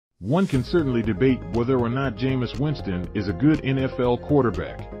One can certainly debate whether or not Jameis Winston is a good NFL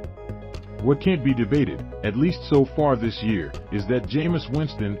quarterback. What can't be debated, at least so far this year, is that Jameis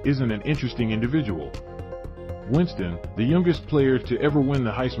Winston isn't an interesting individual. Winston, the youngest player to ever win the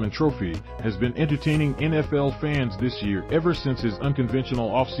Heisman Trophy, has been entertaining NFL fans this year ever since his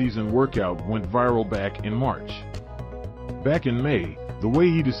unconventional offseason workout went viral back in March. Back in May, the way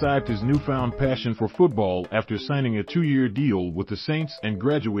he described his newfound passion for football after signing a 2-year deal with the Saints and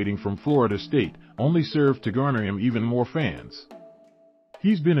graduating from Florida State only served to garner him even more fans.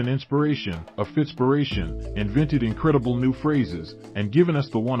 He's been an inspiration, a fitspiration, invented incredible new phrases, and given us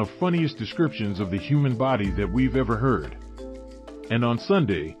the one of funniest descriptions of the human body that we've ever heard. And on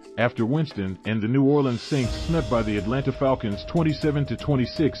Sunday, after Winston and the New Orleans Saints snuck by the Atlanta Falcons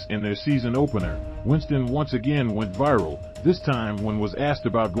 27-26 in their season opener, Winston once again went viral, this time when was asked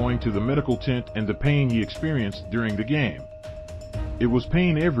about going to the medical tent and the pain he experienced during the game. "It was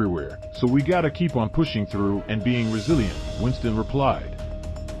pain everywhere, so we gotta keep on pushing through and being resilient," Winston replied.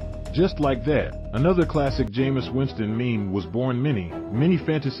 Just like that, another classic Jameis Winston meme was born. Many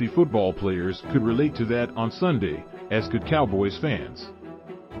fantasy football players could relate to that on Sunday, as could Cowboys fans.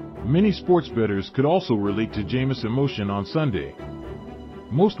 Many sports bettors could also relate to Jameis' emotion on Sunday.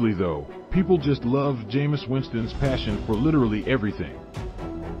 Mostly though, people just love Jameis Winston's passion for literally everything.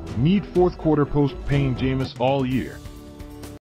 Need fourth quarter post-pain Jameis all year.